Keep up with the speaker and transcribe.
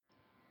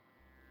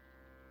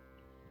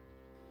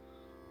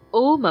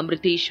ഓം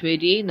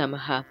അമൃതേശ്വര്യേ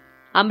നമഃ.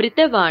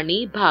 അമൃതവാണി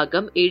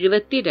ഭാഗം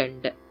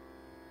 72.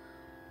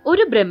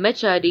 ഒരു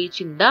ബ്രഹ്മചാരി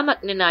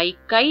ചിന്താമഗ്നനായി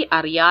കൈ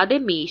അറിയാതെ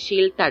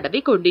മീശയിൽ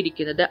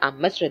തടവിക്കൊണ്ടിരിക്കുന്നത്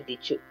അമ്മ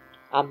ശ്രദ്ധിച്ചു.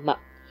 അമ്മ: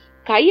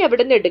 കൈ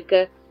അവിടുന്ന്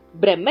എടുക്ക്.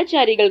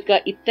 ബ്രഹ്മചാരികൾക്ക്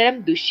ഇത്തരം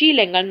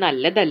ദുശീലങ്ങൾ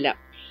നല്ലതല്ല.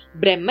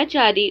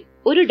 ബ്രഹ്മചാരി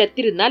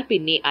ഒരിടത്തിരുന്നാൽ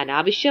പിന്നെ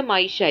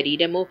അനാവശ്യമായി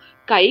ശരീരമോ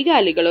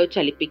കൈകാലുകളോ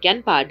ചലിപ്പിക്കാൻ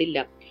പാടില്ല.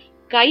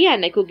 കൈ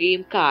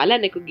അനക്കുകയും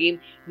കാലനക്കുകയും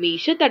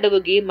മീശ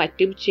തടവുകയും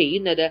മറ്റും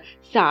ചെയ്യുന്നത്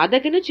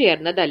സാധകന്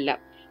ചേർന്നതല്ല.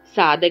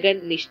 സാധകൻ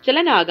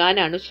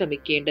നിശ്ചലനാകാനാണ്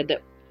ശ്രമിക്കേണ്ടത്.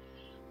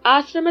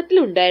 ആശ്രമത്തിൽ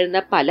ഉണ്ടായിരുന്ന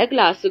പല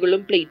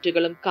ഗ്ലാസുകളും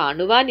പ്ലേറ്റുകളും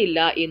കാണുവാനില്ല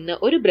എന്ന്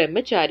ഒരു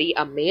ബ്രഹ്മചാരി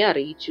അമ്മയെ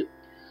അറിയിച്ചു.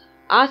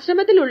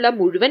 ആശ്രമത്തിലുള്ള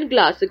മുഴുവൻ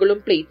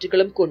ഗ്ലാസുകളും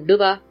പ്ലേറ്റുകളും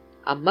കൊണ്ടുവാ,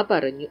 അമ്മ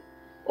പറഞ്ഞു.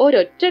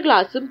 ഒരൊറ്റ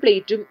ഗ്ലാസും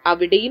പ്ലേറ്റും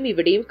അവിടെയും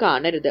ഇവിടെയും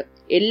കാണരുത്,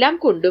 എല്ലാം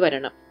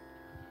കൊണ്ടുവരണം.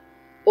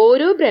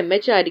 ഓരോ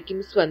ബ്രഹ്മചാരിക്കും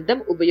സ്വന്തം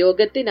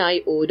ഉപയോഗത്തിനായി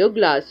ഓരോ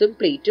ഗ്ലാസും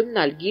പ്ലേറ്റും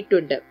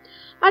നൽകിയിട്ടുണ്ട്.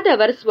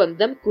 അതവർ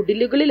സ്വന്തം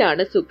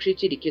കുടിലുകളിലാണ്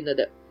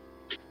സൂക്ഷിച്ചിരിക്കുന്നത്.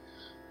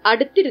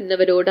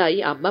 അടുത്തിരുന്നവരോടായി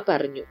അമ്മ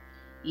പറഞ്ഞു: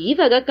 ഈ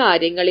വക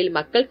കാര്യങ്ങളിൽ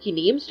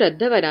മക്കൾക്കിനിയും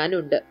ശ്രദ്ധ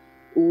വരാനുണ്ട്.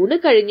 ഊണ്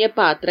കഴിഞ്ഞ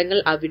പാത്രങ്ങൾ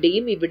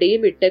അവിടെയും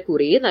ഇവിടെയും ഇട്ട്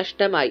കുറെ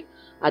നഷ്ടമായി.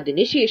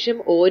 അതിനുശേഷം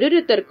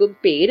ഓരോരുത്തർക്കും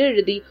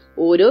പേരെഴുതി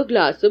ഓരോ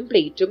ഗ്ലാസും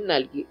പ്ലേറ്റും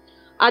നൽകി.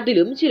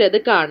 അതിലും ചിലത്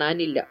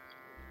കാണാനില്ല.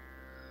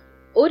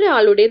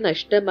 ഒരാളുടെ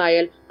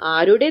നഷ്ടമായാൽ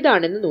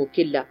ആരുടേതാണെന്ന്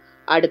നോക്കില്ല.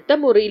 അടുത്ത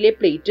മുറിയിലെ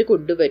പ്ലേറ്റ്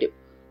കൊണ്ടുവരും.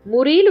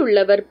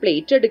 മുറിയിലുള്ളവർ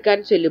പ്ലേറ്റ് എടുക്കാൻ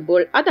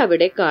ചെല്ലുമ്പോൾ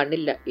അതവിടെ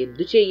കാണില്ല.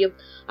 എന്തു ചെയ്യും?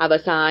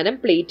 അവസാനം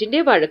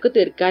പ്ലേറ്റിന്റെ വഴക്ക്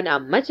തീർക്കാൻ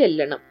അമ്മ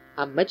ചെല്ലണം.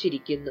 അമ്മ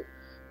ചിരിക്കുന്നു.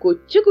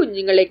 കൊച്ചു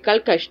കുഞ്ഞുങ്ങളെക്കാൾ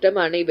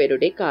കഷ്ടമാണ്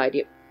ഇവരുടെ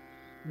കാര്യം.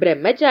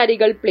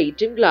 ബ്രഹ്മചാരികൾ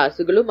പ്ലേറ്റും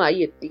ഗ്ലാസുകളുമായി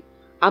എത്തി.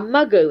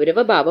 അമ്മ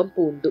ഗൗരവഭാവം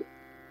പൂണ്ടു.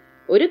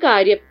 ഒരു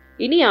കാര്യം,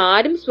 ഇനി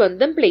ആരും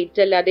സ്വന്തം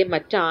പ്ലേറ്റ് അല്ലാതെ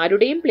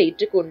മറ്റാരുടെയും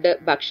പ്ലേറ്റ് കൊണ്ട്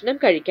ഭക്ഷണം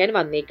കഴിക്കാൻ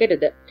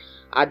വന്നേക്കരുത്.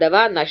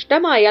 അഥവാ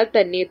നഷ്ടമായാൽ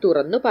തന്നെ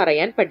തുറന്നു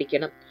പറയാൻ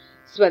പഠിക്കണം.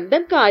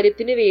 സ്വന്തം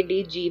കാര്യത്തിനു വേണ്ടി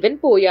ജീവൻ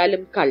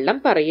പോയാലും കള്ളം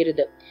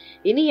പറയരുത്.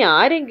 ഇനി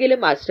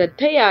ആരെങ്കിലും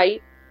അശ്രദ്ധയായി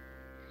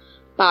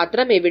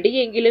പാത്രം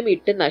എവിടെയെങ്കിലും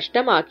ഇട്ട്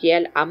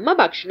നഷ്ടമാക്കിയാൽ അമ്മ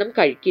ഭക്ഷണം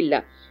കഴിക്കില്ല.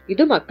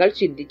 ഇത് മക്കൾ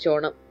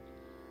ചിന്തിച്ചോണം.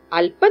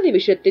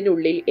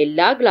 അല്പനിമിഷത്തിനുള്ളിൽ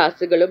എല്ലാ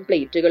ഗ്ലാസുകളും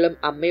പ്ലേറ്റുകളും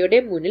അമ്മയുടെ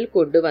മുന്നിൽ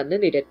കൊണ്ടുവന്ന്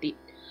നിരത്തി.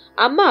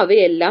 അമ്മ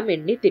അവയെല്ലാം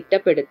എണ്ണി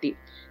തിട്ടപ്പെടുത്തി.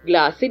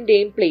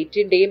 ഗ്ലാസിന്റെയും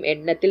പ്ലേറ്റിന്റെയും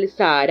എണ്ണത്തിൽ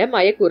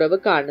സാരമായ കുറവ്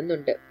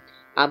കാണുന്നുണ്ട്.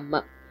 അമ്മ: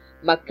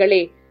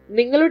 മക്കളെ,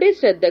 നിങ്ങളുടെ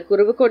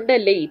ശ്രദ്ധക്കുറവ്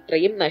കൊണ്ടല്ലേ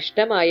ഇത്രയും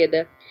നഷ്ടമായത്.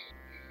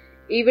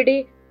 ഇവിടെ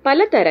പല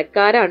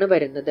തരക്കാരാണ്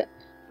വരുന്നത്.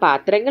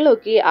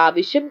 പാത്രങ്ങളൊക്കെ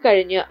ആവശ്യം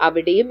കഴിഞ്ഞ്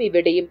അവിടെയും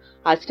ഇവിടെയും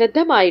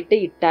അശ്രദ്ധമായിട്ട്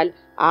ഇട്ടാൽ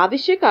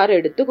ആവശ്യക്കാർ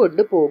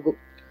എടുത്തുകൊണ്ടു പോകും.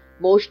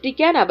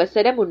 മോഷ്ടിക്കാൻ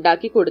അവസരം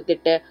ഉണ്ടാക്കി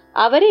കൊടുത്തിട്ട്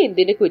അവരെ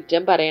എന്തിനു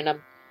കുറ്റം പറയണം?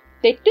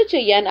 തെറ്റു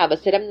ചെയ്യാൻ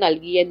അവസരം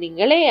നൽകിയ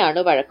നിങ്ങളെയാണ്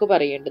വഴക്കു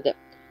പറയേണ്ടത്.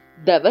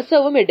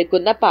 ദിവസവും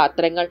എടുക്കുന്ന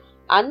പാത്രങ്ങൾ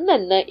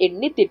അന്നന്ന്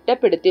എണ്ണി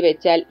തിട്ടപ്പെടുത്തി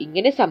വെച്ചാൽ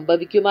ഇങ്ങനെ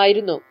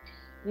സംഭവിക്കുമായിരുന്നു.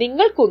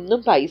 നിങ്ങൾക്കൊന്നും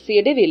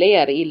പൈസയുടെ വില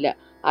അറിയില്ല.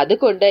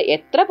 അതുകൊണ്ട്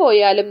എത്ര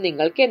പോയാലും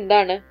നിങ്ങൾക്ക്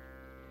എന്താണ്?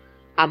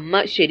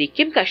 അമ്മ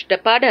ശരിക്കും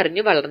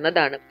കഷ്ടപ്പാടറിഞ്ഞു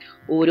വളർന്നതാണ്.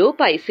 ഓരോ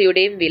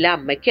പൈസയുടെയും വില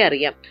അമ്മയ്ക്ക്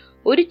അറിയാം.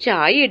 ഒരു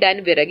ചായ ഇടാൻ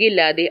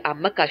വിറകില്ലാതെ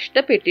അമ്മ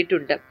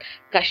കഷ്ടപ്പെട്ടിട്ടുണ്ട്.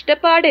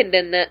 കഷ്ടപ്പാട്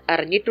എന്തെന്ന്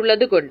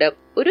അറിഞ്ഞിട്ടുള്ളത് കൊണ്ട്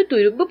ഒരു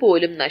തുരുമ്പ്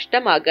പോലും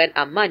നഷ്ടമാകാൻ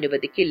അമ്മ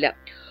അനുവദിക്കില്ല.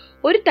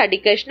 ഒരു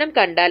തടിക്കഷ്ണം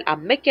കണ്ടാൽ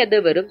അമ്മയ്ക്കത്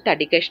വെറും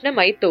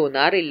തടിക്കഷ്ണമായി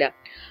തോന്നാറില്ല.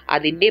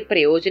 അതിന്റെ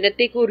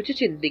പ്രയോജനത്തെക്കുറിച്ച്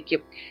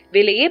ചിന്തിക്കും,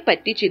 വിലയെ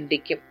പറ്റി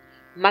ചിന്തിക്കും.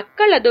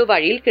 മക്കൾ അത്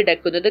വഴിയിൽ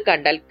കിടക്കുന്നത്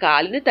കണ്ടാൽ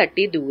കാലിന്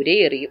തട്ടി ദൂരെ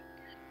എറിയും.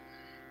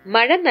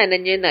 മഴ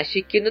നനഞ്ഞ്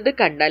നശിക്കുന്നത്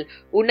കണ്ടാൽ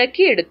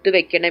ഉണക്കിയെടുത്തു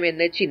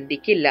വെക്കണമെന്ന്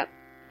ചിന്തിക്കില്ല.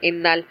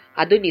 എന്നാൽ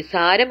അതു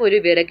നിസാരം ഒരു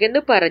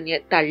വിറകെന്ന് പറഞ്ഞ്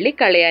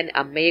തള്ളിക്കളയാൻ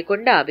അമ്മയെ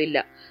കൊണ്ടാവില്ല.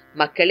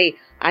 മക്കളെ,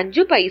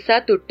 5 പൈസ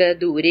തൊട്ട്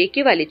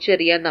ദൂരേക്ക്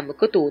വലിച്ചെറിയാൻ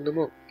നമുക്ക്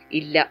തോന്നുമോ?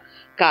 ഇല്ല.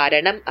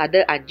 കാരണം അത്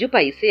 5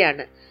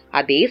 പൈസയാണ്.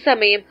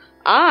 അതേസമയം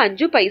ആ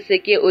 5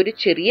 പൈസയ്ക്ക് ഒരു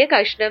ചെറിയ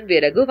കഷ്ണം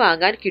വിറകു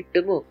വാങ്ങാൻ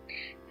കിട്ടുമോ?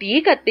 തീ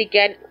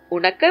കത്തിക്കാൻ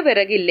ഉണക്ക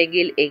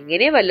വിറകില്ലെങ്കിൽ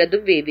എങ്ങനെ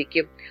വല്ലതും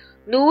വേവിക്കും?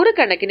 100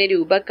 കണക്കിന്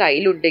രൂപ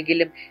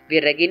കയ്യിലുണ്ടെങ്കിലും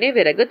വിറകിന്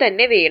വിറക്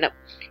തന്നെ വേണം.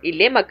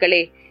 ഇല്ലേ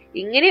മക്കളെ?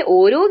 ഇങ്ങനെ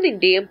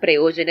ഓരോന്നിന്റെയും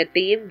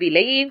പ്രയോജനത്തെയും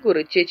വിലയെയും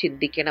കുറിച്ച്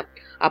ചിന്തിക്കണം.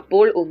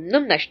 അപ്പോൾ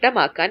ഒന്നും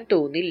നഷ്ടമാക്കാൻ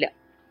തോന്നില്ല.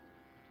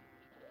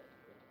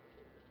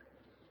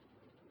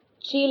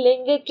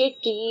 ചിലങ്ക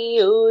കെട്ടി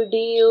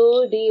ഓടി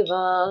ഓടി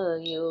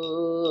വായോ,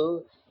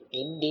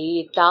 എന്റെ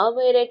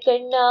താമര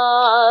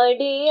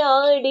കണ്ണാടി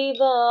ആടി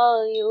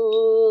വായോ,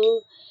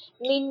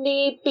 നിന്റെ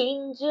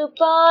പിഞ്ചു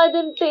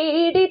പാദം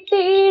തേടി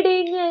തേടി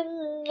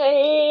ഞങ്ങൾ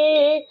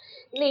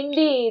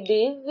നിന്റെ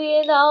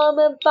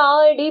ദിവ്യനാമം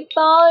പാടി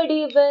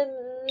പാടി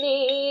വന്നേ.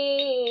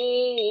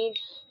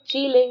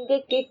 ചിലങ്ക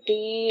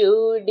കെട്ടി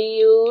ഓടി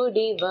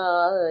ഓടി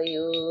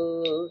വായോ,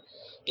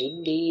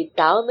 എന്റെ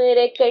താമര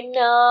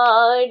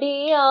കണ്ണാടി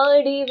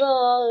ആടി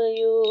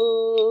വായോ.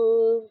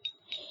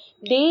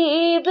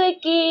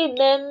 ദേവകി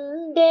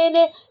നന്ദന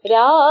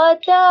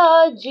രാധാ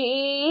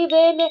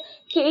ജീവന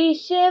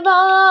കേശവാ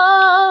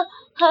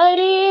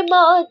ഹരേ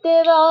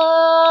മാധവാ,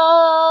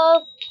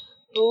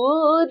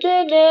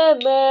 പൂതന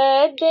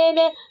മർദന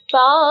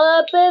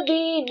പാപ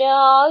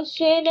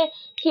വിനാശന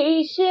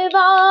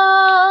കേശവാ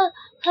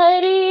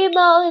ഹരേ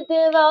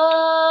മാധവാ.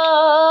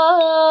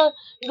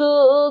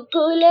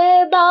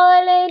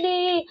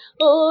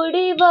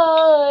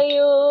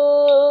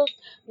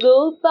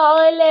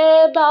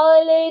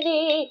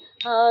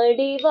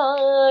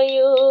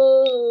 വായോ,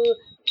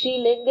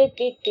 ചിലങ്ക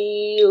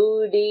കെട്ടി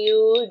ഓടി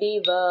ഓടി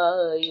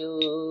വായോ,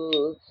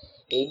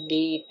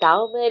 എന്റെ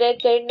താമര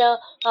കണ്ണ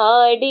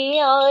ആടി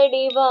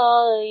ആടി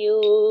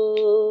വായോ.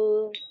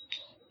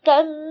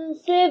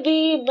 कंसविमर्दन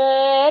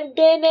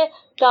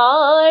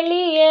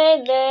कालिय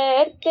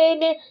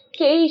नर्तन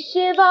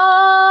केशवा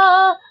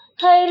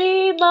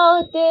हरि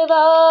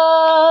माधवा,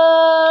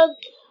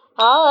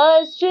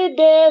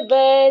 आश्रित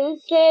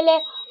वत्सल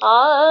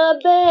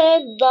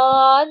आबद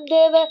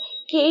बांधव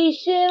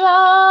केशवा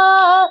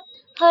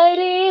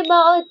हरि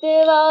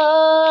माधवा.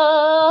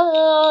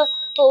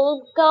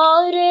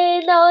 ओंकार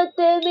नाथ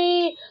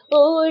में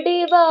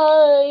ओडी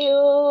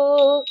वायो,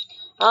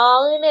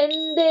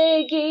 ആനന്ദ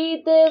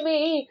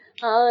ഗീതമേ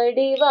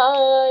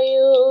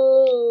ആടിവായോ,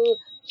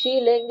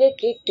 ചിലങ്ക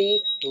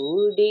കെട്ടി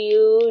ഓടി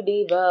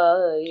ഓടി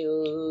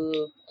വായോ,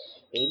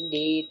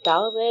 എന്റെ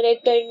താമര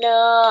കണ്ണ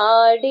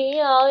ആടി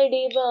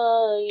ആടി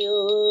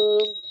വായോ.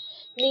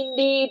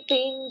 നിന്റെ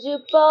പിഞ്ചു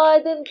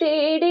പാദം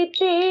തേടി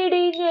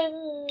തേടി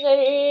ഞങ്ങൾ,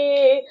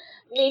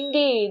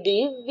 നിന്റെ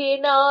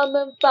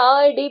ദിവ്യനാമം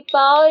പാടി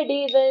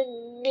പാടി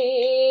വന്നേ,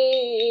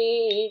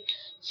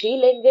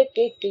 ചിലങ്ക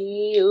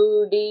കെട്ടി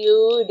ഓടി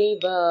ഓടി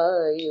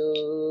വായോ,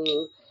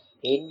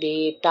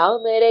 എന്റെ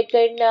താമര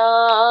കണ്ണ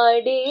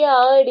ആടി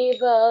ആടി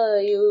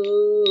വായോ,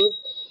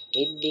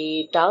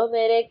 എന്റെ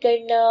താമര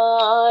കണ്ണ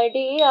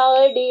ആടി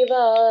ആടി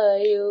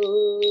വായോ.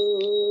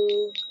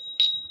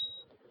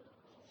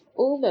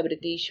 ഓം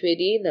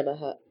അമൃതീശ്വരി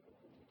നമഃ.